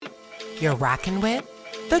You're rocking with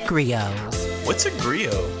The Griots. What's a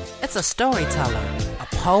griot? It's a storyteller, a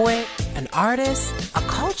poet, an artist, a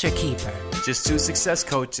culture keeper. Just two success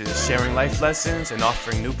coaches sharing life lessons and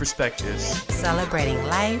offering new perspectives. Celebrating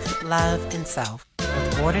life, love, and self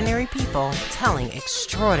with ordinary people telling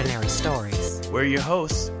extraordinary stories. We're your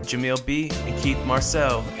hosts, Jamil B. and Keith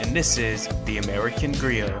Marcel, and this is The American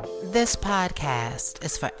Griot. This podcast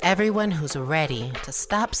is for everyone who's ready to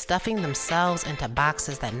stop stuffing themselves into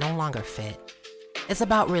boxes that no longer fit. It's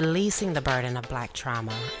about releasing the burden of Black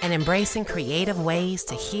trauma and embracing creative ways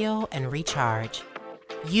to heal and recharge.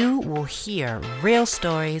 You will hear real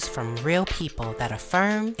stories from real people that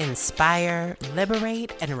affirm, inspire,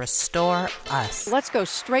 liberate, and restore us. Let's go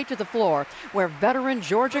straight to the floor where veteran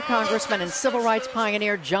Georgia Congressman and civil rights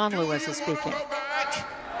pioneer John Lewis is speaking.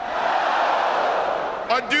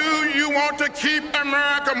 Or do you want to keep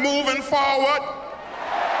America moving forward?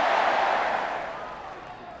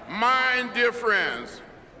 My dear friends,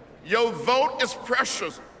 your vote is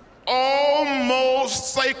precious,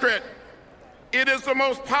 almost sacred. It is the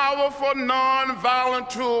most powerful non-violent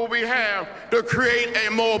tool we have to create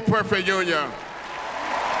a more perfect union.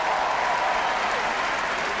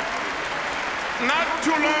 Not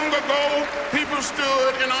too long ago, people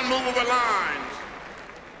stood in unmovable lines.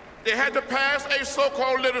 They had to pass a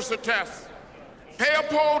so-called literacy test, pay a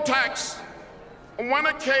poll tax. On one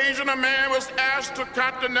occasion, a man was asked to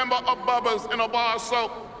count the number of bubbles in a bar of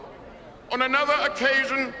soap. On another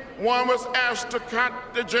occasion, one was asked to count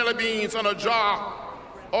the jelly beans in a jar,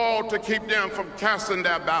 all to keep them from casting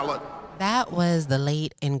their ballot. That was the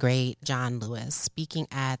late and great John Lewis speaking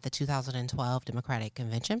at the 2012 Democratic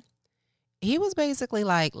Convention. He was basically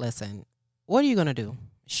like, listen, what are you going to do?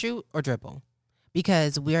 Shoot or dribble?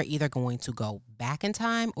 Because we're either going to go back in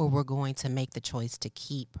time or we're going to make the choice to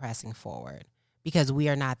keep pressing forward because we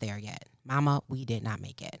are not there yet. Mama, we did not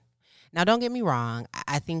make it. Now, don't get me wrong.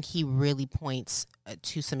 I think he really points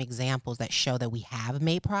to some examples that show that we have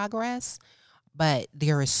made progress, but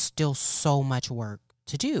there is still so much work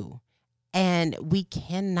to do. And we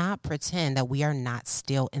cannot pretend that we are not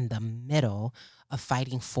still in the middle of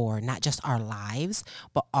fighting for not just our lives,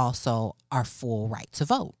 but also our full right to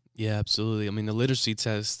vote. Yeah, absolutely. I mean, the literacy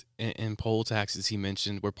test and poll taxes he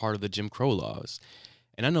mentioned were part of the Jim Crow laws.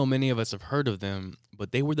 And I know many of us have heard of them,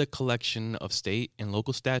 but they were the collection of state and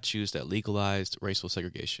local statutes that legalized racial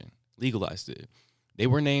segregation, legalized it. They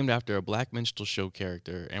were named after a Black minstrel show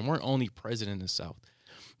character and weren't only present in the South.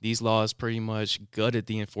 These laws pretty much gutted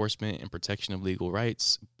the enforcement and protection of legal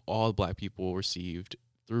rights all Black people received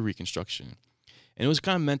through Reconstruction. And it was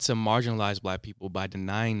kind of meant to marginalize Black people by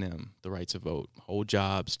denying them the right to vote, hold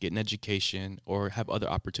jobs, get an education, or have other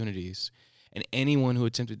opportunities. And anyone who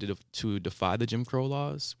attempted to defy the Jim Crow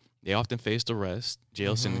laws, they often faced arrest,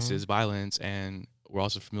 jail sentences, violence, and we're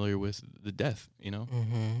also familiar with the death, you know?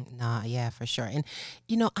 Nah, yeah, for sure. And,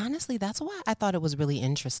 honestly, that's why I thought it was really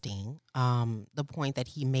interesting, the point that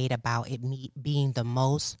he made about it being the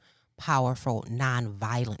most powerful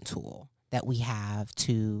nonviolent tool that we have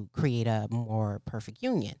to create a more perfect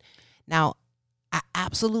union. Now, I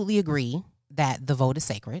absolutely agree that the vote is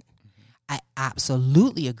sacred. I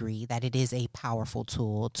absolutely agree that it is a powerful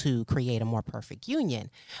tool to create a more perfect union.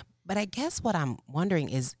 But I guess what I'm wondering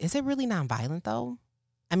is it really nonviolent, though?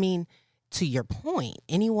 I mean, to your point,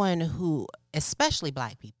 anyone who, especially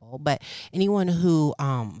Black people, but anyone who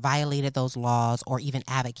violated those laws or even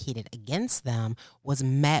advocated against them was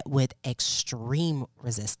met with extreme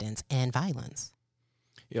resistance and violence.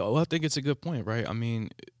 Yeah, well, I think it's a good point, right? I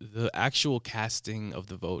mean, the actual casting of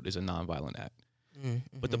the vote is a nonviolent act.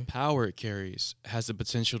 But the power it carries has the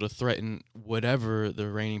potential to threaten whatever the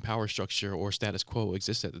reigning power structure or status quo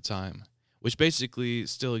exists at the time, which basically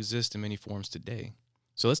still exists in many forms today.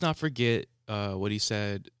 So let's not forget what he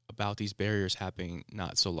said about these barriers happening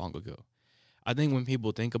not so long ago. I think when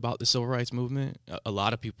people think about the civil rights movement, a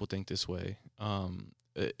lot of people think this way,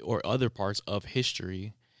 or other parts of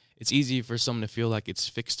history. It's easy for someone to feel like it's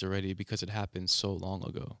fixed already because it happened so long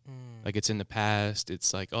ago. Like it's in the past.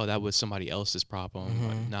 It's like, oh, that was somebody else's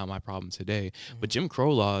problem, not my problem today. But Jim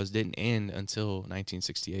Crow laws didn't end until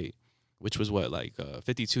 1968, which was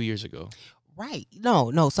 52 years ago. Right.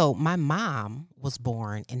 No. So my mom was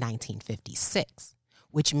born in 1956,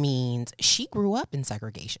 which means she grew up in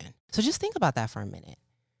segregation. So just think about that for a minute.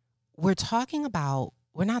 We're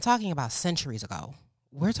not talking about centuries ago.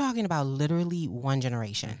 We're talking about literally one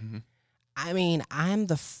generation. I mean, I'm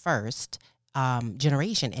the first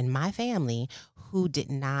generation in my family who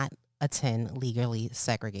did not attend legally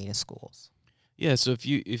segregated schools. Yeah, so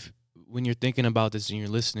if when you're thinking about this and you're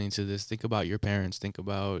listening to this, think about your parents, think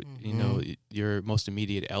about, your most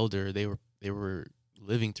immediate elder. They were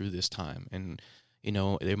living through this time. And, you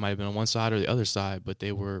know, they might have been on one side or the other side, but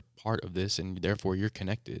they were part of this, and therefore you're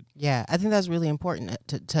connected. Yeah, I think that's really important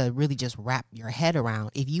to really just wrap your head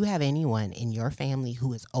around. If you have anyone in your family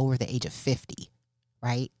who is over the age of 50,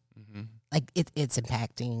 right? Mm-hmm. Like it's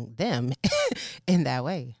impacting them in that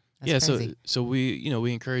way. That's crazy. So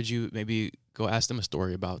we encourage you, maybe go ask them a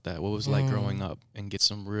story about that. What was it like growing up, and get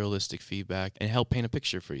some realistic feedback and help paint a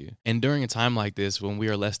picture for you. And during a time like this, when we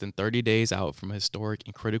are less than 30 days out from a historic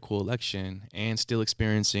and critical election and still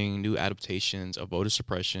experiencing new adaptations of voter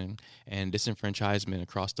suppression and disenfranchisement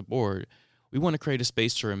across the board, we want to create a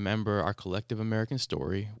space to remember our collective American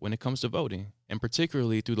story when it comes to voting, and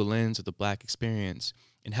particularly through the lens of the Black experience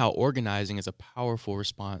and how organizing is a powerful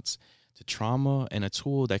response to trauma and a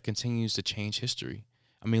tool that continues to change history.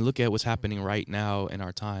 I mean, look at what's happening right now in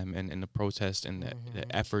our time, and the protest and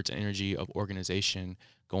the efforts and energy of organization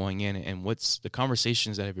going in, and what's the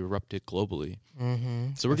conversations that have erupted globally.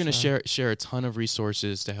 So we're going to share a ton of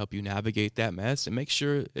resources to help you navigate that mess and make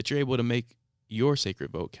sure that you're able to make your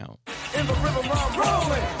sacred vote count. In the rhythm I'm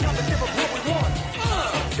rolling, gotta give us what we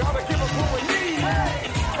want, gotta give us what we need. Hey,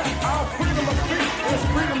 our freedom of speech is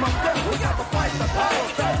freedom of death. We got to fight the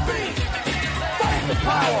powers that be. Fight the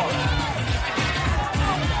power.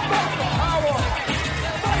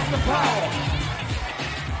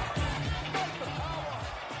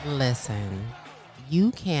 Listen,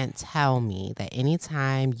 you can't tell me that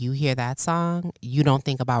anytime you hear that song, you don't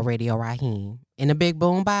think about Radio Raheem in a big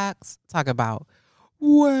boom box. Talk about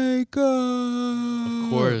wake up. Of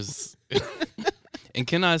course. And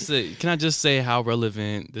can I just say how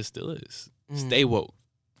relevant this still is? Stay woke.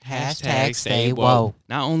 Hashtag stay woke.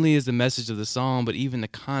 Not only is the message of the song, but even the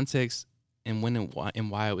context and when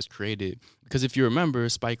and why it was created. Because if you remember,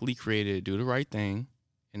 Spike Lee created Do the Right Thing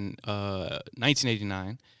in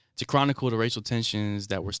 1989 to chronicle the racial tensions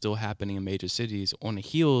that were still happening in major cities on the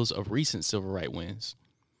heels of recent civil rights wins.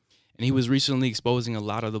 And he was recently exposing a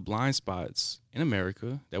lot of the blind spots in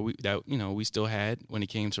America that we still had when it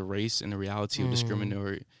came to race and the reality of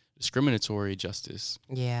discriminatory justice.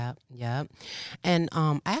 Yeah. And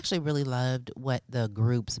I actually really loved what the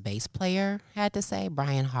group's bass player had to say,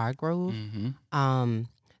 Brian Hargrove,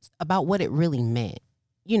 about what it really meant.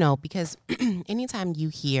 You know, because anytime you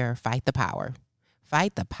hear fight the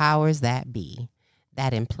powers that be,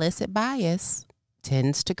 that implicit bias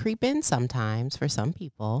tends to creep in sometimes for some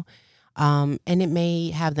people. And it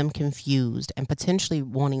may have them confused and potentially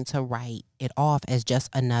wanting to write it off as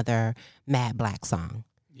just another Mad Black song.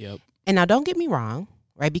 Yep. And now don't get me wrong,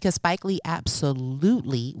 right? Because Spike Lee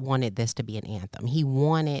absolutely wanted this to be an anthem. He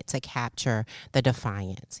wanted to capture the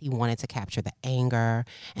defiance. He wanted to capture the anger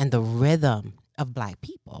and the rhythm of Black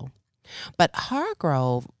people. But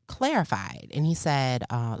Hargrove clarified, and he said,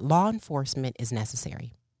 law enforcement is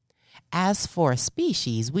necessary. As for a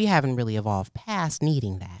species, we haven't really evolved past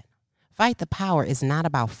needing that. Fight the power is not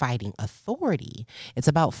about fighting authority. It's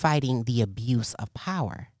about fighting the abuse of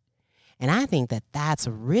power. And I think that that's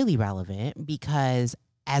really relevant because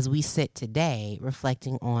as we sit today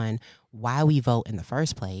reflecting on why we vote in the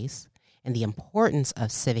first place and the importance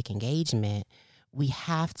of civic engagement, we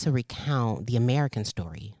have to recount the American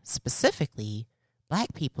story, specifically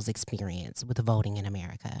Black people's experience with voting in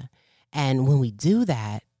America. And when we do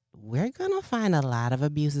that, we're going to find a lot of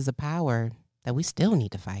abuses of power that we still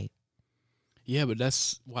need to fight. Yeah, but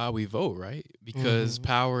that's why we vote, right? Because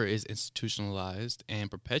power is institutionalized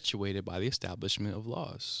and perpetuated by the establishment of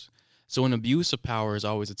laws. So an abuse of power is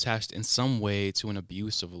always attached in some way to an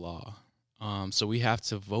abuse of law. So we have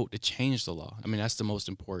to vote to change the law. I mean, that's the most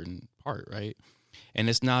important part, right? And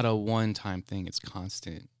it's not a one-time thing. It's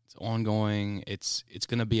constant. It's ongoing. It's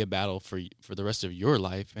going to be a battle for the rest of your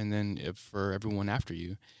life and then for everyone after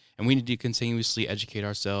you. And we need to continuously educate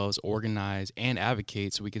ourselves, organize, and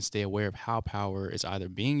advocate so we can stay aware of how power is either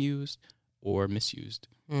being used or misused.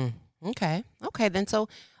 Okay, then so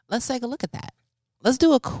let's take a look at that. Let's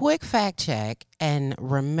do a quick fact check and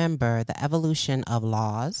remember the evolution of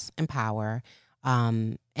laws and power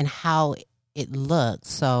and how it looks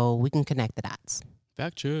so we can connect the dots.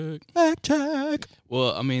 Fact check. Fact check.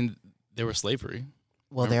 Well, I mean, there was slavery.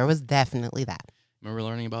 Well, there was definitely that. Remember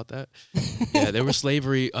learning about that? Yeah, there was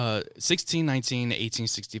slavery 1619 to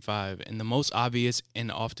 1865, and the most obvious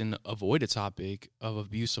and often avoided topic of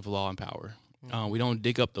abuse of law and power. We don't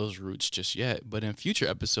dig up those roots just yet, but in future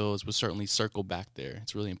episodes, we'll certainly circle back there.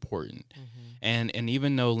 It's really important. And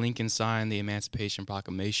even though Lincoln signed the Emancipation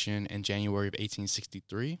Proclamation in January of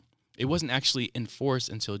 1863, it wasn't actually enforced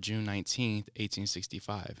until June 19th,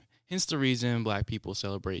 1865. Hence the reason Black people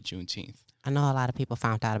celebrate Juneteenth. I know a lot of people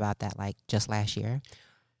found out about that like just last year,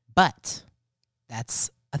 but that's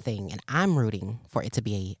a thing, and I'm rooting for it to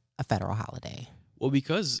be a federal holiday. Well,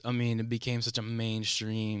 because I mean, it became such a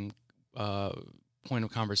mainstream point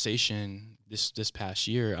of conversation this past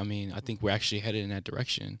year. I mean, I think we're actually headed in that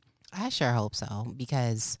direction. I sure hope so,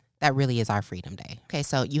 because that really is our Freedom Day. Okay,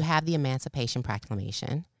 so you have the Emancipation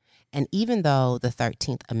Proclamation, and even though the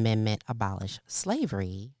 13th Amendment abolished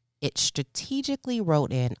slavery, it strategically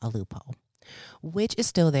wrote in a loophole, which is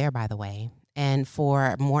still there, by the way. And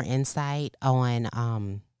for more insight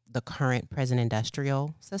on the current prison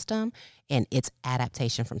industrial system and its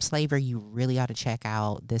adaptation from slavery, you really ought to check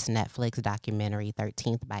out this Netflix documentary,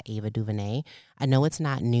 13th by Ava DuVernay. I know it's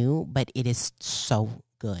not new, but it is so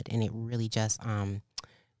good, and it really just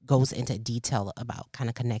goes into detail about kind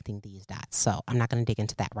of connecting these dots. So I'm not going to dig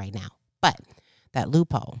into that right now. But that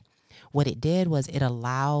loophole, what it did was it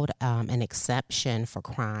allowed an exception for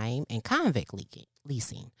crime and convict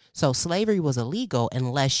leasing. So slavery was illegal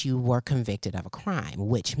unless you were convicted of a crime,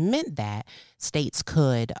 which meant that states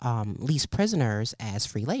could lease prisoners as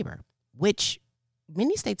free labor, which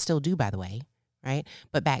many states still do, by the way, right?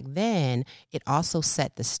 But back then, it also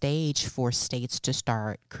set the stage for states to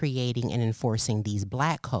start creating and enforcing these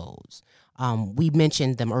black codes. We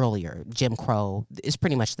mentioned them earlier. Jim Crow is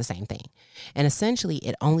pretty much the same thing. And essentially,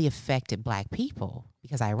 it only affected black people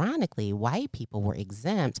because, ironically, white people were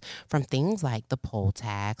exempt from things like the poll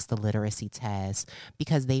tax, the literacy test,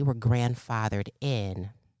 because they were grandfathered in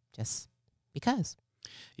just because.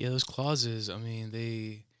 Yeah, those clauses, I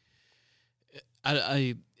mean,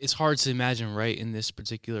 it's hard to imagine, right, in this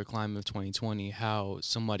particular climate of 2020, how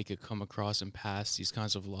somebody could come across and pass these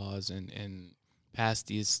kinds of laws and pass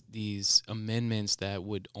these amendments that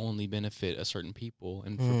would only benefit a certain people,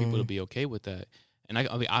 and for people to be okay with that. And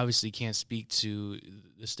I mean, obviously can't speak to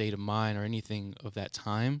the state of mind or anything of that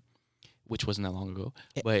time, which wasn't that long ago,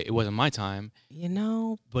 but it wasn't my time. You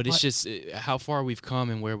know, but it's just how far we've come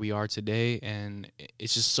and where we are today, and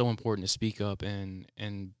it's just so important to speak up and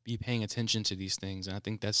be paying attention to these things. And I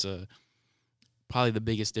think that's probably the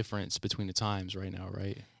biggest difference between the times right now,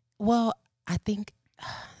 right? Well, I think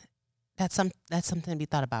that's something to be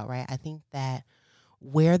thought about, right? I think that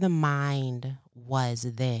where the mind was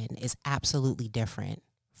then is absolutely different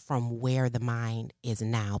from where the mind is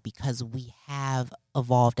now, because we have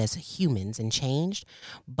evolved as humans and changed.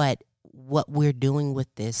 But what we're doing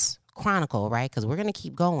with this chronicle, right, because we're going to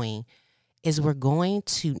keep going, is you're going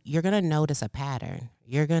to notice a pattern.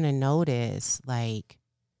 You're going to notice, like,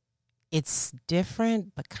 it's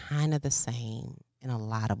different but kind of the same in a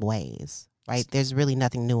lot of ways, right? There's really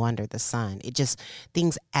nothing new under the sun. It just,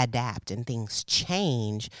 things adapt and things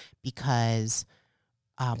change because,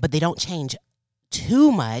 but they don't change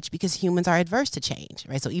too much because humans are adverse to change,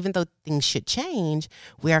 right? So even though things should change,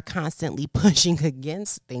 we are constantly pushing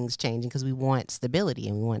against things changing because we want stability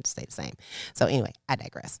and we want it to stay the same. So anyway, I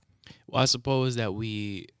digress. Well, I suppose that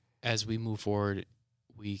as we move forward,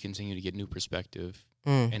 we continue to get new perspective,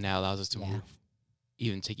 and that allows us to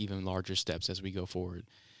take even larger steps as we go forward.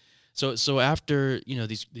 So after,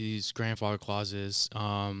 these grandfather clauses,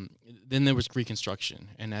 then there was Reconstruction,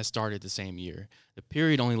 and that started the same year. The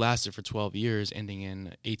period only lasted for 12 years, ending in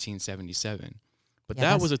 1877. But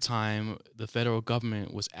that was a time the federal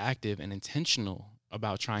government was active and intentional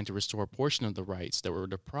about trying to restore a portion of the rights that were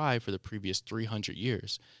deprived for the previous 300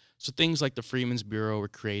 years. So things like the Freedmen's Bureau were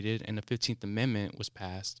created, and the 15th Amendment was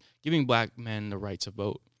passed, giving black men the right to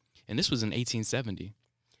vote. And this was in 1870.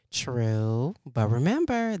 True, but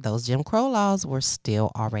remember, those Jim Crow laws were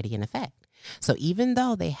still already in effect. So even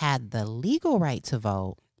though they had the legal right to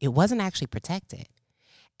vote, it wasn't actually protected.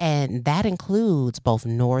 And that includes both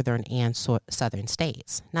northern and southern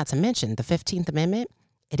states. Not to mention the 15th Amendment,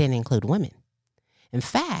 it didn't include women. In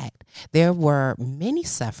fact, there were many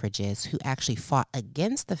suffragists who actually fought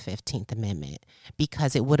against the 15th Amendment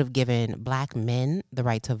because it would have given black men the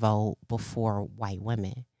right to vote before white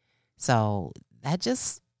women. So that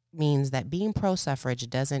just means that being pro-suffrage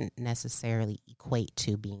doesn't necessarily equate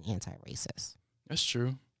to being anti-racist. That's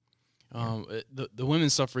true. The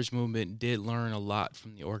women's suffrage movement did learn a lot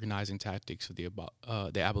from the organizing tactics of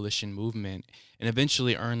the abolition movement, and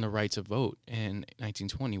eventually earned the right to vote in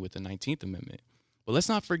 1920 with the 19th Amendment. But let's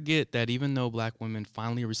not forget that even though black women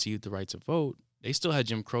finally received the right to vote, they still had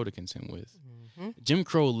Jim Crow to contend with. Mm-hmm. Jim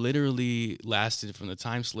Crow literally lasted from the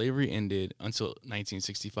time slavery ended until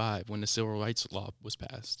 1965, when the Civil Rights Law was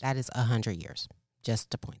passed. That is 100 years,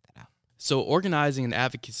 just to point that out. So organizing and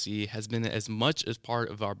advocacy has been as much as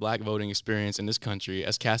part of our black voting experience in this country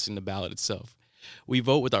as casting the ballot itself. We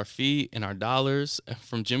vote with our feet and our dollars,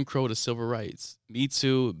 from Jim Crow to civil rights. Me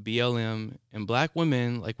Too, BLM, and black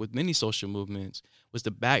women, like with many social movements, was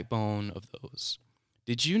the backbone of those.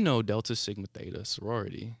 Did you know Delta Sigma Theta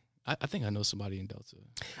sorority? I think I know somebody in Delta.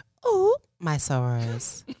 Ooh, my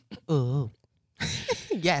sorors. Ooh.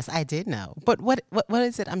 Yes, I did know. But what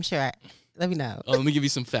is it? I'm sure. Let me know. Let me give you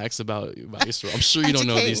some facts about your sorority. I'm sure you don't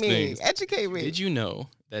know these things. Educate me. Did you know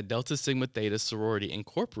that Delta Sigma Theta Sorority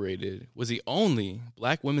Incorporated was the only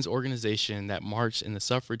black women's organization that marched in the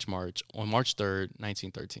suffrage march on March 3rd,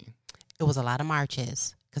 1913? It was a lot of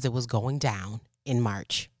marches because it was going down in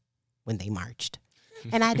March when they marched.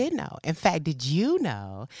 And I did know. In fact, did you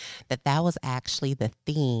know that that was actually the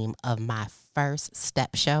theme of my first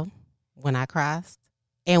step show when I crossed?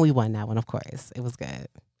 And we won that one, of course. It was good.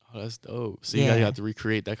 Oh, that's dope. So you guys got to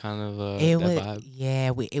recreate that kind of vibe. Yeah,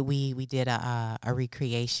 we did a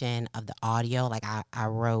recreation of the audio. Like I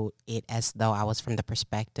wrote it as though I was from the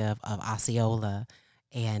perspective of Osceola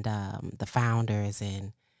and the founders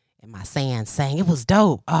and my saying it was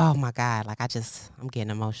dope. Oh my God. Like I'm getting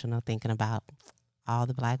emotional thinking about all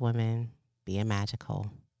the black women being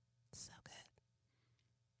magical. So good.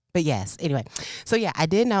 But yes, anyway. So yeah, I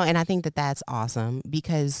did know, and I think that that's awesome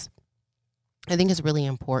because I think it's really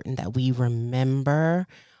important that we remember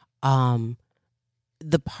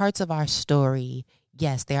the parts of our story.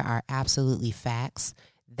 Yes, there are absolutely facts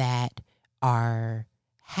that are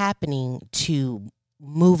happening to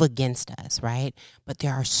move against us, right? But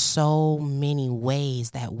there are so many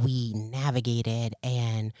ways that we navigated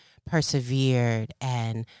and persevered,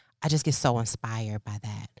 and I just get so inspired by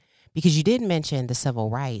that. Because you did mention the Civil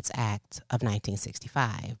Rights Act of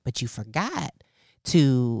 1965, but you forgot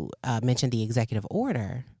to mention the executive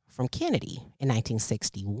order from Kennedy in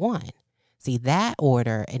 1961. See, that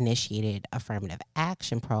order initiated affirmative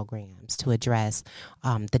action programs to address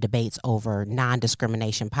the debates over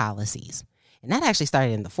non-discrimination policies. And that actually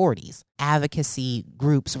started in the 40s. Advocacy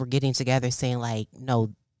groups were getting together saying, like,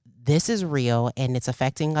 no, this is real and it's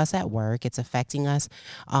affecting us at work. It's affecting us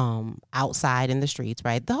outside in the streets,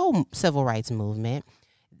 right? The whole civil rights movement.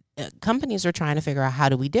 Companies are trying to figure out how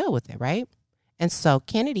do we deal with it, right? And so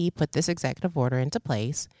Kennedy put this executive order into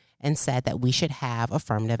place and said that we should have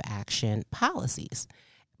affirmative action policies.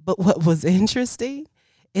 But what was interesting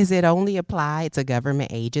is it only applied to government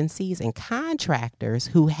agencies and contractors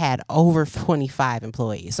who had over 25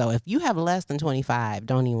 employees. So if you have less than 25,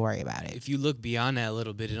 don't even worry about it. If you look beyond that a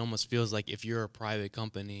little bit, it almost feels like if you're a private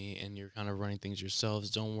company and you're kind of running things yourselves,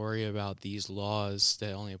 don't worry about these laws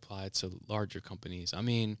that only apply to larger companies. I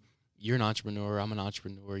mean, you're an entrepreneur, I'm an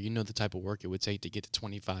entrepreneur. You know the type of work it would take to get to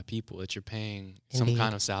 25 people that you're paying some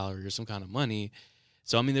kind of salary or some kind of money.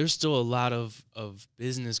 So, I mean, there's still a lot of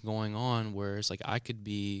business going on where it's like I could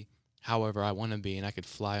be however I want to be and I could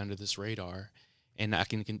fly under this radar and I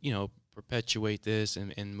can perpetuate this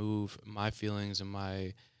and move my feelings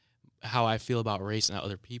and how I feel about race and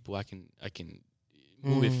other people. I can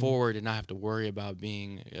move it forward and not have to worry about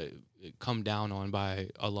being come down on by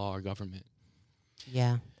a law or government.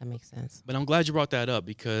 Yeah, that makes sense. But I'm glad you brought that up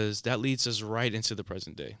because that leads us right into the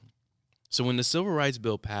present day. So when the Civil Rights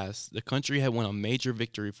Bill passed, the country had won a major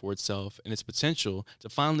victory for itself and its potential to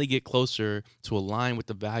finally get closer to align with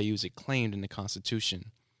the values it claimed in the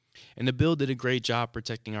Constitution. And the bill did a great job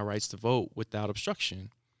protecting our rights to vote without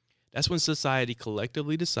obstruction. That's when society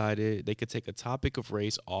collectively decided they could take a topic of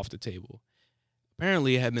race off the table.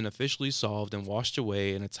 Apparently, it had been officially solved and washed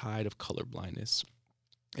away in a tide of colorblindness.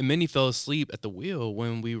 And many fell asleep at the wheel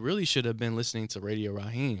when we really should have been listening to Radio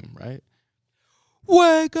Raheem, right?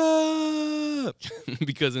 Wake up!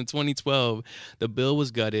 Because in 2012, the bill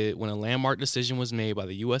was gutted when a landmark decision was made by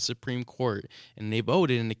the U.S. Supreme Court, and they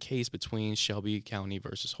voted in the case between Shelby County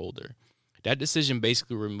versus Holder. That decision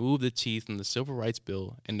basically removed the teeth from the Civil Rights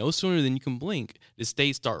Bill, and no sooner than you can blink, the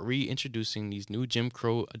states start reintroducing these new Jim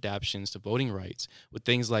Crow adaptations to voting rights with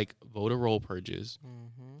things like voter roll purges,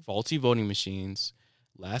 faulty voting machines,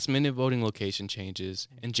 last-minute voting location changes,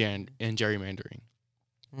 and gerrymandering.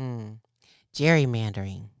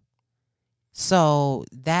 Gerrymandering. So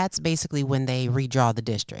that's basically when they redraw the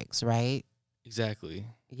districts, right? Exactly.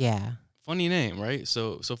 Yeah. Funny name, right?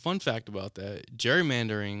 So fun fact about that,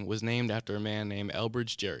 gerrymandering was named after a man named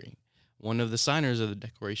Elbridge Gerry, one of the signers of the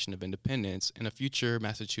Declaration of Independence and a future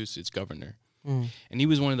Massachusetts governor. And he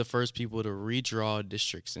was one of the first people to redraw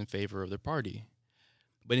districts in favor of their party.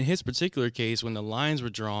 But in his particular case, when the lines were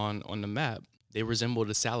drawn on the map, they resembled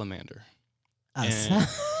a salamander.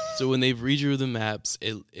 So when they redrew the maps,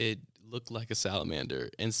 it looked like a salamander.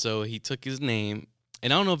 And so he took his name,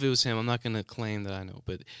 and I don't know if it was him. I'm not going to claim that I know,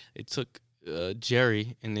 but it took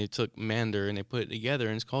Jerry and they took Mander and they put it together,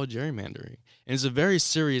 and it's called gerrymandering. And it's a very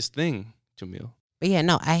serious thing, Jamil. But yeah,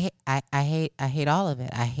 no, I hate all of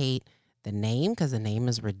it. I hate the name because the name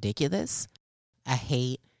is ridiculous. I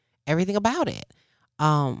hate everything about it.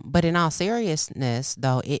 But in all seriousness,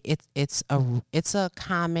 though, it's a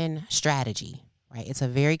common strategy, right? It's a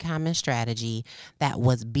very common strategy that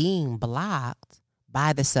was being blocked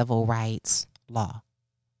by the civil rights law.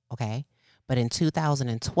 Okay, but in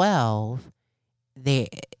 2012,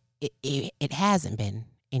 it hasn't been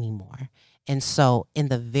anymore. And so in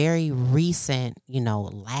the very recent,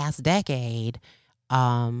 last decade,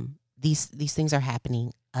 these things are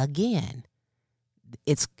happening again.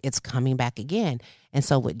 It's coming back again. And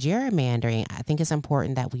so with gerrymandering, I think it's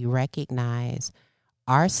important that we recognize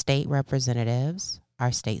our state representatives,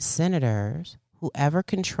 our state senators, whoever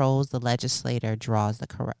controls the legislator draws the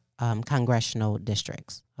congressional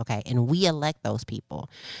districts. Okay. And we elect those people.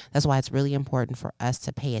 That's why it's really important for us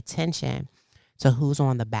to pay attention to who's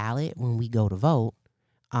on the ballot when we go to vote.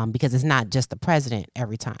 Because it's not just the president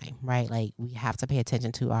every time, right? Like, we have to pay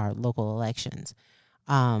attention to our local elections.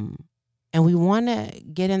 And we want to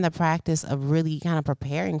get in the practice of really kind of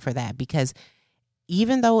preparing for that, because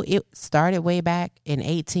even though it started way back in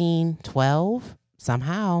 1812,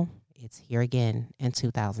 somehow it's here again in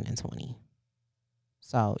 2020.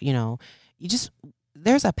 So,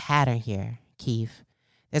 there's a pattern here, Keith.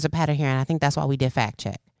 There's a pattern here, and I think that's why we did fact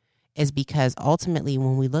check, is because ultimately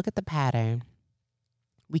when we look at the pattern,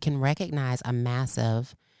 we can recognize a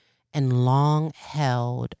massive and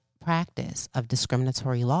long-held practice of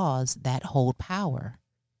discriminatory laws that hold power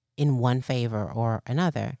in one favor or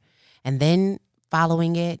another. And then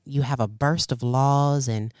following it, you have a burst of laws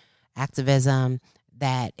and activism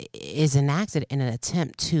that is enacted in an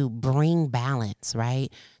attempt to bring balance,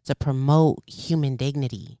 right? To promote human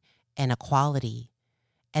dignity and equality.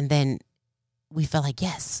 And then we feel like,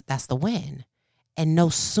 yes, that's the win. And no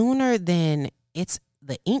sooner than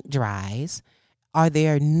the ink dries, are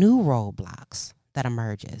there new roadblocks that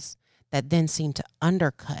emerges that then seem to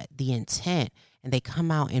undercut the intent, and they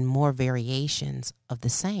come out in more variations of the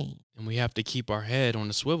same. And we have to keep our head on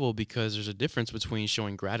the swivel, because there's a difference between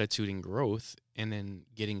showing gratitude and growth and then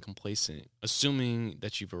getting complacent, assuming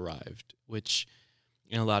that you've arrived, which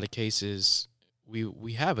in a lot of cases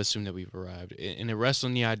we have assumed that we've arrived, and it rests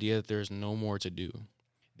on the idea that there's no more to do.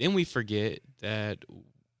 Then we forget that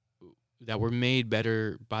we're made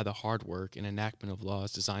better by the hard work and enactment of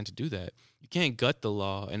laws designed to do that. You can't gut the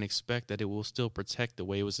law and expect that it will still protect the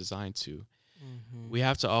way it was designed to. Mm-hmm. We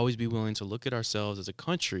have to always be willing to look at ourselves as a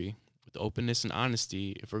country with openness and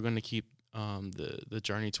honesty if we're going to keep the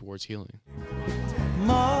journey towards healing.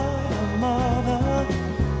 Mother,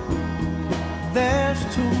 there's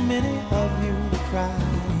too many of you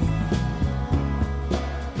crying.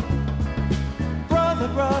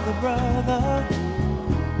 Brother,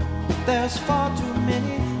 there's far too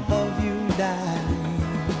many of you dying.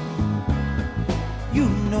 You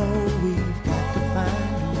know we've got to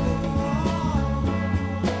find a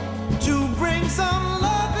way to bring some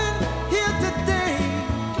loving here today.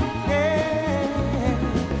 Yeah.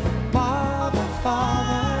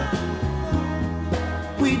 Father,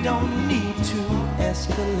 we don't need to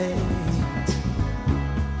escalate.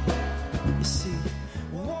 You see,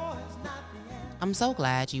 war is not the end. I'm so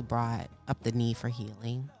glad you brought up the need for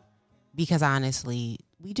healing. Because honestly,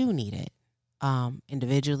 we do need it,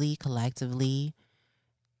 individually, collectively.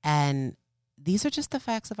 And these are just the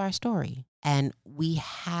facts of our story. And we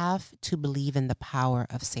have to believe in the power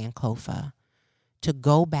of Sankofa to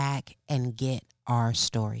go back and get our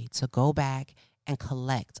story, to go back and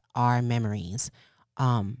collect our memories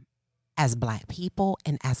as Black people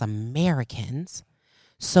and as Americans,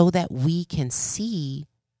 so that we can see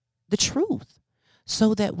the truth,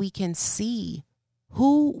 so that we can see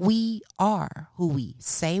who we are, who we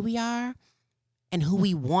say we are, and who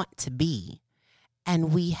we want to be.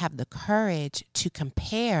 And we have the courage to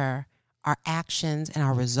compare our actions and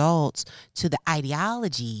our results to the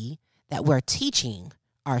ideology that we're teaching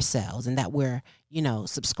ourselves and that we're,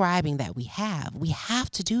 subscribing that we have. We have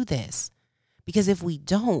to do this, because if we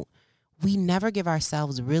don't, we never give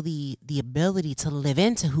ourselves really the ability to live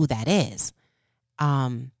into who that is.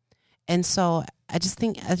 And so I just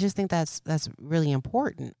think that's really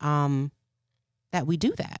important that we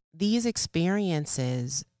do that. These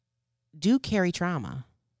experiences do carry trauma,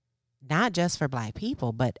 not just for Black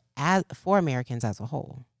people, but for Americans as a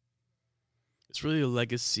whole. It's really a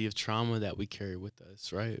legacy of trauma that we carry with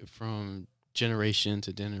us, right? From generation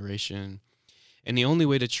to generation. And the only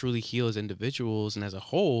way to truly heal as individuals and as a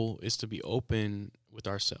whole is to be open with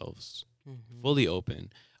ourselves, fully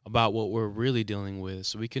open about what we're really dealing with,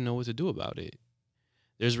 so we can know what to do about it.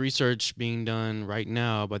 There's research being done right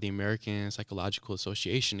now by the American Psychological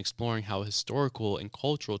Association exploring how historical and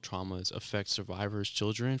cultural traumas affect survivors'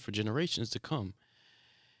 children for generations to come.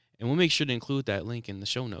 And we'll make sure to include that link in the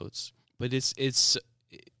show notes. But it's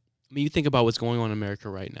I mean, you think about what's going on in America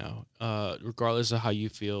right now. Regardless of how you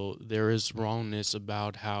feel, there is wrongness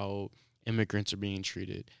about how immigrants are being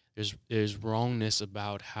treated. There's wrongness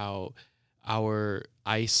about how our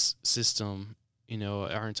ICE system,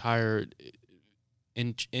 our entire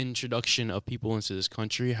introduction of people into this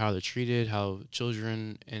country, how they're treated, how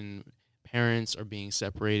children and parents are being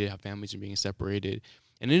separated, how families are being separated.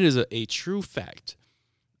 And it is a true fact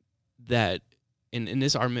that in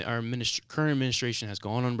this our current administration has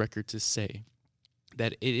gone on record to say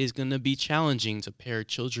that it is going to be challenging to pair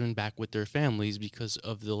children back with their families because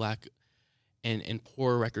of the lack and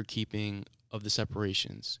poor record keeping of the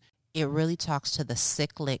separations. It really talks to the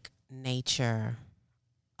cyclic nature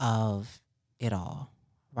of it all,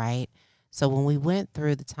 right? So when we went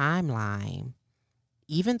through the timeline,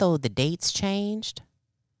 even though the dates changed,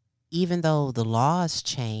 even though the laws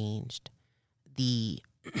changed, the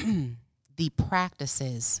the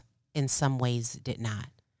practices in some ways did not,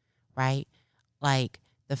 right? Like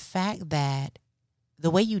the fact that the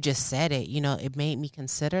way you just said it, it made me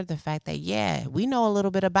consider the fact that, yeah, we know a little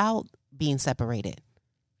bit about being separated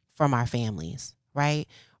from our families, right?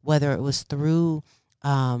 Whether it was through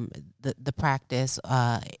the practice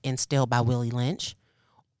instilled by Willie Lynch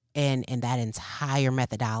and that entire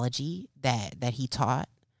methodology that he taught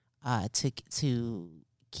to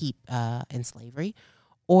keep in slavery,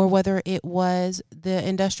 or whether it was the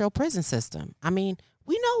industrial prison system. I mean,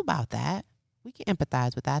 we know about that. We can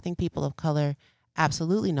empathize with that. I think people of color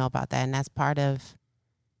absolutely know about that, and that's part of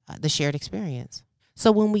the shared experience.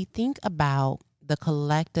 So when we think about the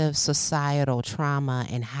collective societal trauma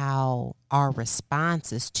and how our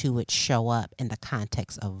responses to it show up in the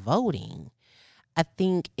context of voting, I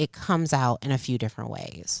think it comes out in a few different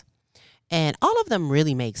ways. And all of them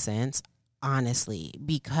really make sense, honestly,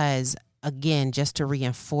 because, again, just to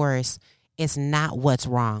reinforce, it's not what's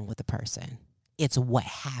wrong with the person. It's what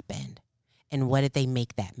happened and what did they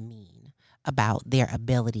make that mean about their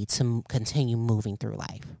ability to continue moving through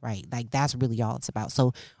life, right? Like, that's really all it's about.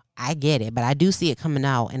 So I get it, but I do see it coming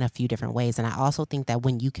out in a few different ways. And I also think that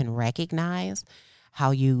when you can recognize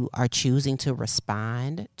how you are choosing to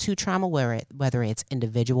respond to trauma, whether it's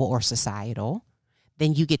individual or societal,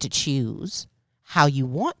 then you get to choose how you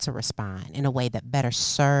want to respond in a way that better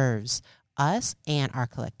serves us and our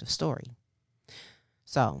collective story.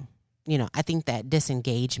 So, I think that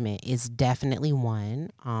disengagement is definitely one.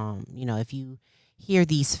 If you hear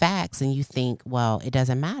these facts and you think, well, it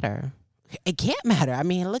doesn't matter. It can't matter. I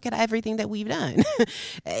mean, look at everything that we've done.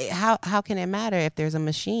 How can it matter if there's a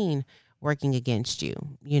machine working against you,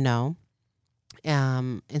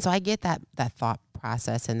 And so I get that thought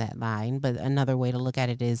process and that line. But another way to look at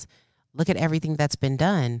it is look at everything that's been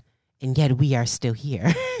done, and yet we are still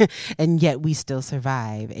here, and yet we still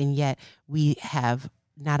survive, and yet we have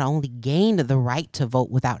not only gained the right to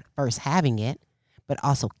vote without first having it, but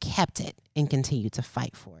also kept it and continue to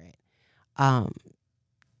fight for it. And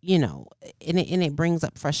it brings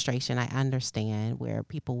up frustration. I understand where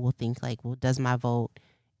people will think like, well, does my vote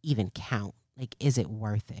even count? Like, is it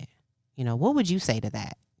worth it? What would you say to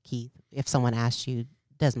that, Keith, if someone asked you,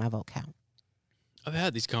 does my vote count? I've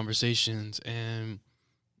had these conversations, and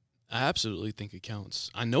I absolutely think it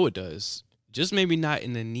counts. I know it does. Just maybe not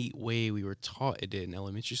in the neat way we were taught it did in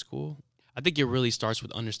elementary school. I think it really starts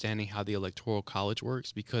with understanding how the Electoral College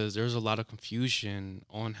works, because there's a lot of confusion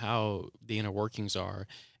on how the inner workings are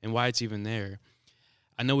and why it's even there.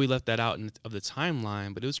 I know we left that out of the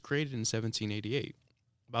timeline, but it was created in 1788,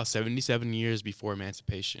 about 77 years before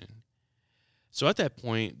emancipation. So at that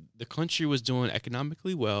point, the country was doing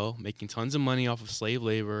economically well, making tons of money off of slave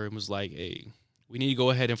labor, and was like, hey, we need to go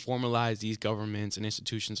ahead and formalize these governments and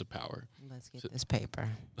institutions of power. Let's get this paper.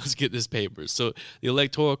 Let's get this paper. So the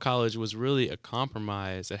Electoral College was really a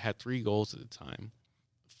compromise that had three goals at the time.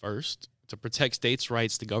 First, to protect states'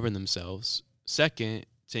 rights to govern themselves. Second,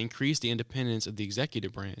 to increase the independence of the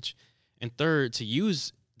executive branch. And third, to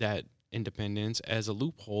use that independence as a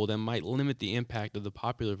loophole that might limit the impact of the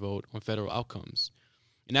popular vote on federal outcomes.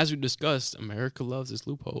 And as we discussed, America loves its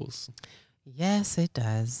loopholes. Yes, it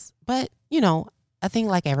does. But, I think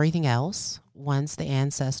like everything else, once the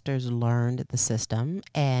ancestors learned the system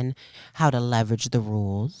and how to leverage the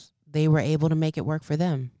rules, they were able to make it work for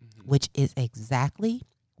them, which is exactly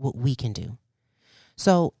what we can do.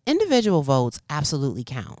 So individual votes absolutely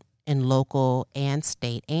count in local and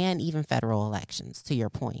state and even federal elections, to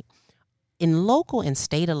your point. In local and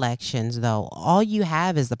state elections, though, all you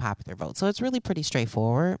have is the popular vote. So it's really pretty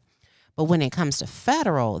straightforward. But when it comes to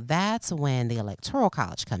federal, that's when the Electoral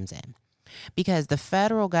College comes in, because the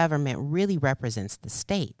federal government really represents the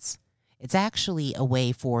states. It's actually a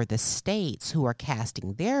way for the states who are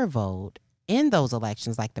casting their vote in those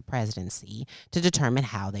elections, like the presidency, to determine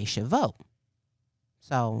how they should vote.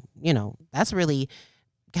 So, that's really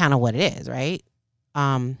kind of what it is, right?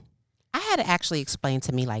 I had it actually explained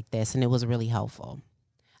to me like this, and it was really helpful.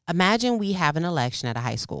 Imagine we have an election at a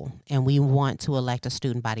high school, and we want to elect a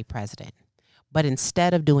student body president. But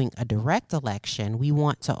instead of doing a direct election, we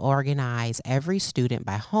want to organize every student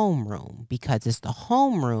by homeroom, because it's the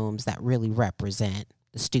homerooms that really represent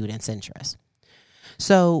the student's interests.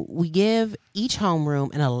 So we give each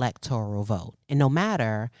homeroom an electoral vote. And no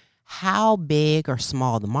matter how big or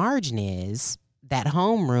small the margin is, that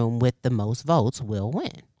homeroom with the most votes will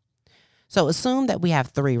win. So assume that we have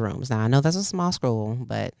 3 rooms. Now, I know that's a small school,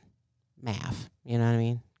 but math, you know what I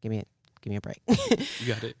mean? Give me a break. You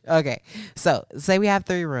got it. Okay. So say we have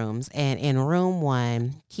 3 rooms, and in room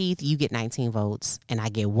 1, Keith, you get 19 votes and I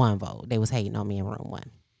get 1 vote. They was hating on me in room 1.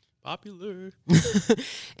 Popular.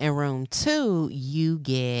 In room 2, you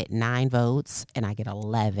get 9 votes and I get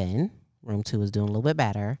 11. Room 2 is doing a little bit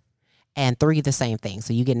better. And 3, the same thing.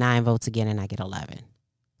 So you get 9 votes again and I get 11.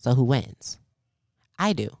 So who wins?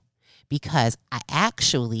 I do, because I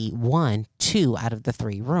actually won 2 out of the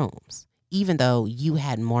 3 rooms, even though you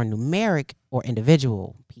had more numeric or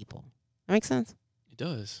individual people. That makes sense? It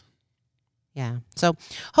does. Yeah. So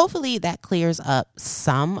hopefully that clears up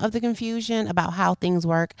some of the confusion about how things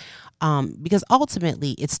work, because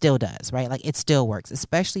ultimately it still does, right? Like, it still works,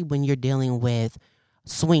 especially when you're dealing with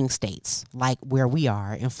swing states like where we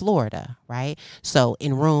are in Florida, right? So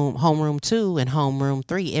in homeroom 2 and homeroom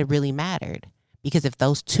 3, it really mattered, because if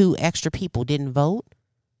those 2 extra people didn't vote,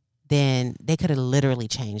 then they could have literally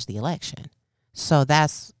changed the election. So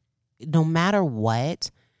that's, no matter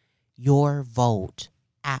what, your vote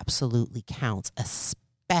absolutely counts,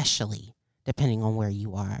 especially depending on where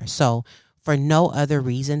you are. So for no other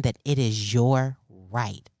reason than it is your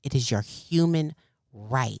right. It is your human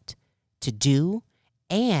right to do,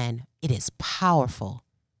 and it is powerful.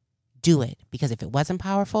 Do it, because if it wasn't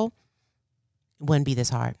powerful, it wouldn't be this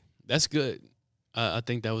hard. That's good. I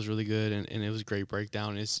think that was really good, and it was a great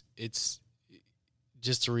breakdown. It's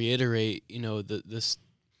just to reiterate, there's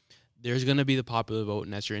going to be the popular vote,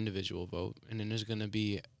 and that's your individual vote, and then there's going to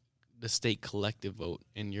be the state collective vote,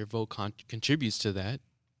 and your vote contributes to that,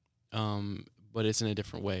 but it's in a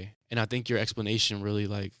different way. And I think your explanation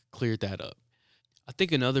really cleared that up. I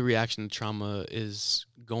think another reaction to trauma is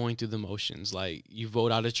going through the motions. Like, you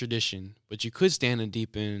vote out of tradition, but you could stand and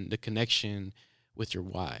deepen the connection with your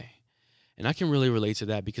why. And I can really relate to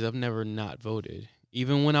that, because I've never not voted,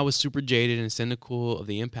 even when I was super jaded and cynical of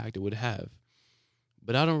the impact it would have.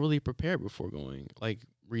 But I don't really prepare before going, like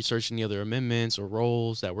researching the other amendments or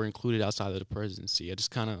roles that were included outside of the presidency. I just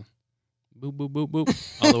kind of boop, boop, boop,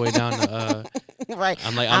 boop, all the way down to, Right.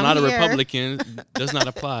 I'm not a Republican, does not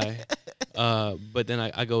apply. But then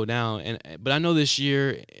I go down. But I know this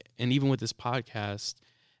year, and even with this podcast,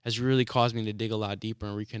 has really caused me to dig a lot deeper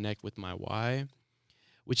and reconnect with my why,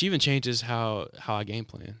 which even changes how I game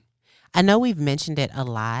plan. I know we've mentioned it a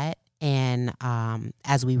lot, and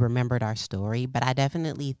as we remembered our story, but I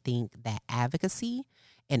definitely think that advocacy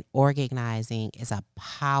and organizing is a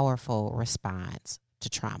powerful response to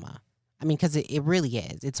trauma. I mean, because it really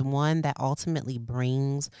is. It's one that ultimately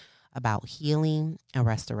brings about healing and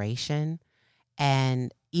restoration.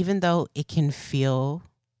 And even though it can feel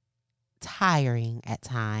tiring at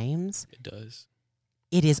times, It does.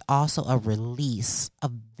 it is also a release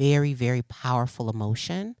of very, very powerful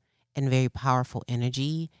emotion and very powerful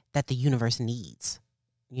energy that the universe needs.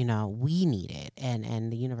 We need it,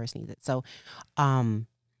 and the universe needs it. So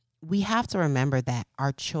we have to remember that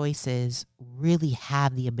our choices really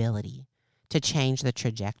have the ability to change the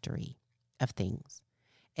trajectory of things.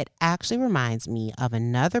 It actually reminds me of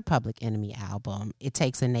another Public Enemy album, It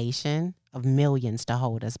Takes a Nation of Millions to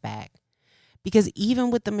Hold Us Back. Because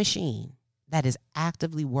even with the machine that is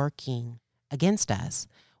actively working against us,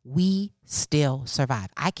 we still survive.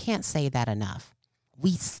 I can't say that enough.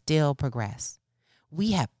 We still progress.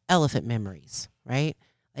 We have elephant memories, right?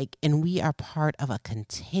 And we are part of a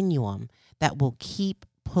continuum that will keep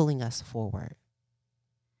pulling us forward.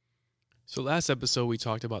 So last episode, we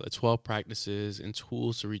talked about the 12 practices and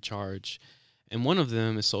tools to recharge. And one of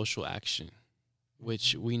them is social action,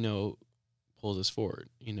 which we know pulls us forward.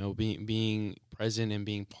 Being present and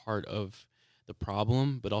being part of the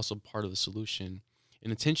problem, but also part of the solution.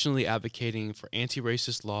 And intentionally advocating for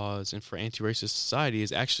anti-racist laws and for anti-racist society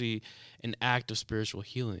is actually an act of spiritual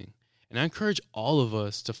healing. And I encourage all of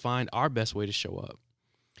us to find our best way to show up.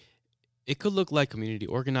 It could look like community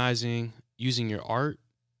organizing, using your art,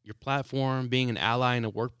 your platform, being an ally in a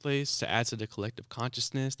workplace to add to the collective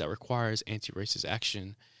consciousness that requires anti-racist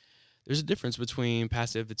action. there's a difference between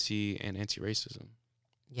passivity and anti-racism.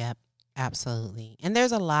 Yep, absolutely. And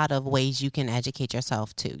there's a lot of ways you can educate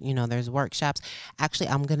yourself too. You know, there's workshops. Actually,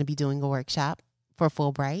 I'm going to be doing a workshop for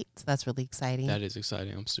Fulbright, so that's really exciting. That is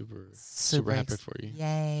exciting. I'm super happy for you.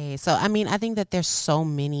 Yay. So, I mean, I think that there's so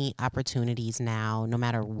many opportunities now, no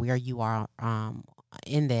matter where you are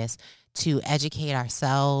in this, to educate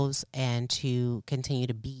ourselves and to continue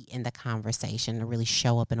to be in the conversation, to really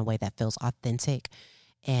show up in a way that feels authentic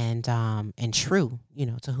and true, you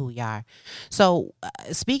know, to who we are. So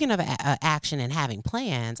speaking of action and having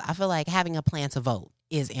plans, I feel like having a plan to vote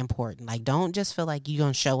is important. Like, don't just feel like you're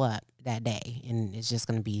going to show up that day and it's just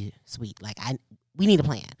going to be sweet. Like, we need a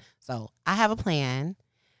plan. So I have a plan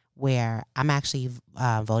where I'm actually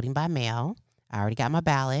voting by mail. I already got my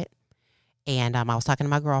ballot. And I was talking to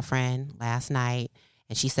my girlfriend last night,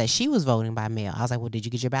 and she said she was voting by mail. I was like, well, did you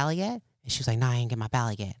get your ballot yet? And she was like, no, I ain't get my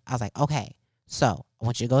ballot yet. I was like, okay, so I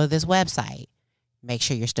want you to go to this website, make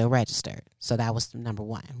sure you're still registered. So that was number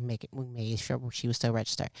one. We made sure she was still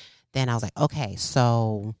registered. Then I was like, okay,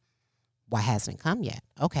 so why hasn't it come yet?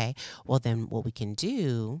 Okay, well, then what we can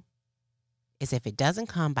do is if it doesn't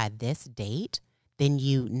come by this date, then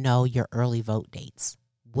you know your early vote dates.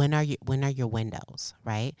 When are your windows,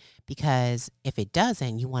 right? Because if it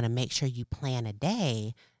doesn't, you want to make sure you plan a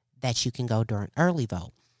day that you can go during early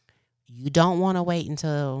vote. You don't want to wait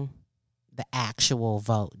until the actual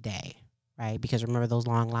vote day, right? Because remember those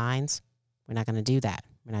long lines? We're not going to do that.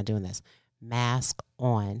 We're not doing this. Mask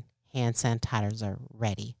on, hand sanitizers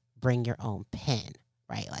ready. Bring your own pen,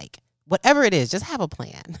 right? Like, whatever it is, just have a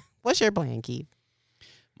plan. What's your plan, Keith?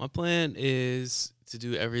 My plan is to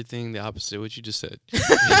do everything the opposite of what you just said.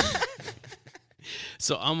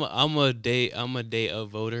 So I'm a day of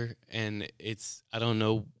voter, and I don't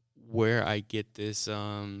know where I get this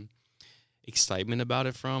excitement about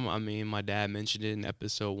it from. I mean, my dad mentioned it in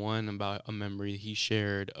episode 1 about a memory he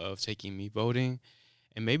shared of taking me voting,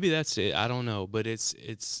 and maybe that's it. I don't know, but it's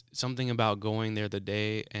something about going there the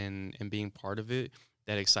day and being part of it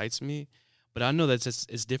that excites me. But I know that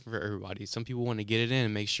it's different for everybody. Some people want to get it in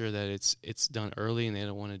and make sure that it's done early, and they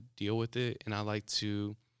don't want to deal with it. And I like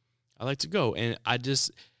to go. And I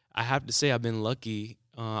have to say I've been lucky.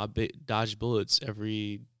 I dodged bullets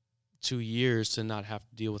every 2 years to not have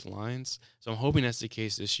to deal with lines. So I'm hoping that's the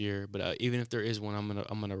case this year. But even if there is one,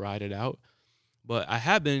 I'm gonna ride it out. But I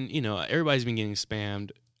have been, you know, everybody's been getting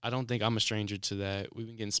spammed. I don't think I'm a stranger to that. We've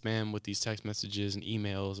been getting spammed with these text messages and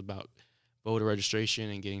emails about voter registration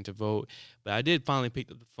and getting to vote. But I did finally pick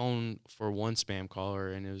up the phone for one spam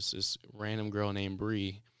caller, and it was this random girl named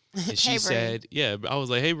Bree. And she said, yeah, I was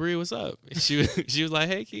like, hey, Bree, what's up? And she was like,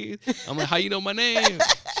 hey, Keith. I'm like, how you know my name?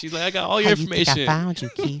 She's like, I got all your information. Think I found you,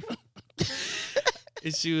 Keith.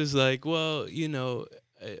 And she was like, well, you know,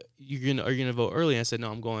 are you gonna vote early? And I said,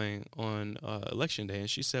 no, I'm going on election day. And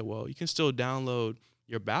she said, well, you can still download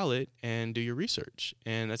your ballot and do your research.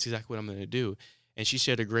 And that's exactly what I'm going to do. And she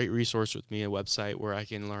shared a great resource with me, a website where I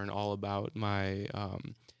can learn all about my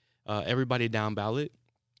Everybody Down ballot.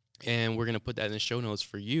 And we're going to put that in the show notes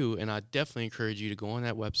for you. And I definitely encourage you to go on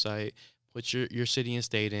that website, put your city and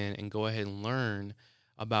state in, and go ahead and learn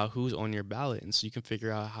about who's on your ballot. And so you can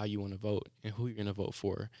figure out how you want to vote and who you're going to vote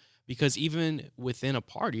for. Because even within a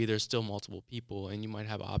party, there's still multiple people, and you might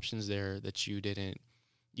have options there that you didn't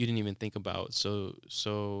even think about.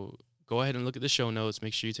 So go ahead and look at the show notes.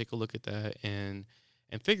 Make sure you take a look at that and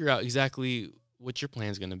figure out exactly what your plan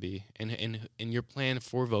is going to be and your plan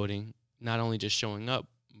for voting, not only just showing up,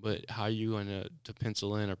 but how you're going to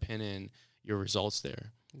pencil in or pin in your results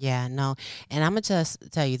there. Yeah, no. And I'm going to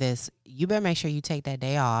just tell you this. You better make sure you take that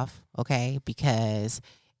day off, okay? Because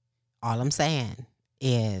all I'm saying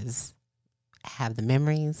is have the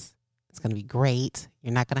memories. It's going to be great.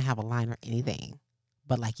 You're not going to have a line or anything.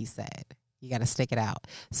 But like you said, you got to stick it out.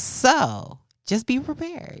 So just be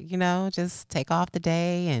prepared, you know, just take off the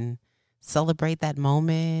day and celebrate that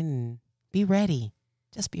moment and be ready.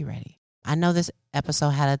 Just be ready. I know this episode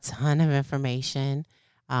had a ton of information.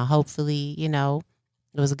 Hopefully, you know,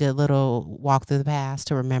 it was a good little walk through the past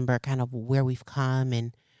to remember kind of where we've come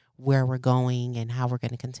and where we're going and how we're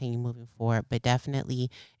going to continue moving forward. But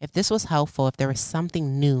definitely, if this was helpful, if there was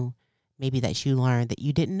something new maybe that you learned that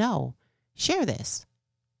you didn't know, share this.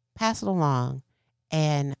 Pass it along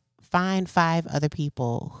and find 5 other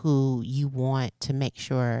people who you want to make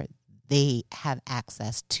sure they have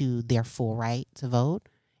access to their full right to vote.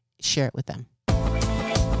 Share it with them.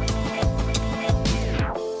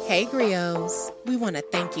 Hey, Griots. We want to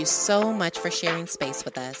thank you so much for sharing space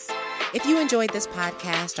with us. If you enjoyed this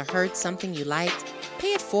podcast or heard something you liked,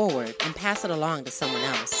 pay it forward and pass it along to someone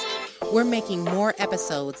else. We're making more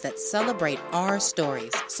episodes that celebrate our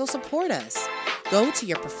stories, so support us. Go to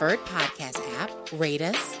your preferred podcast app, rate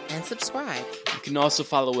us, and subscribe. You can also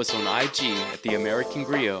follow us on IG at The American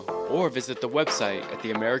Griot, or visit the website at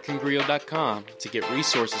theamericangriot.com to get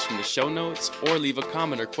resources from the show notes or leave a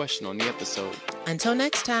comment or question on the episode. Until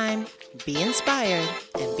next time, be inspired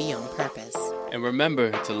and be on purpose. And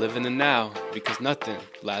remember to live in the now, because nothing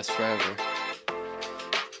lasts forever.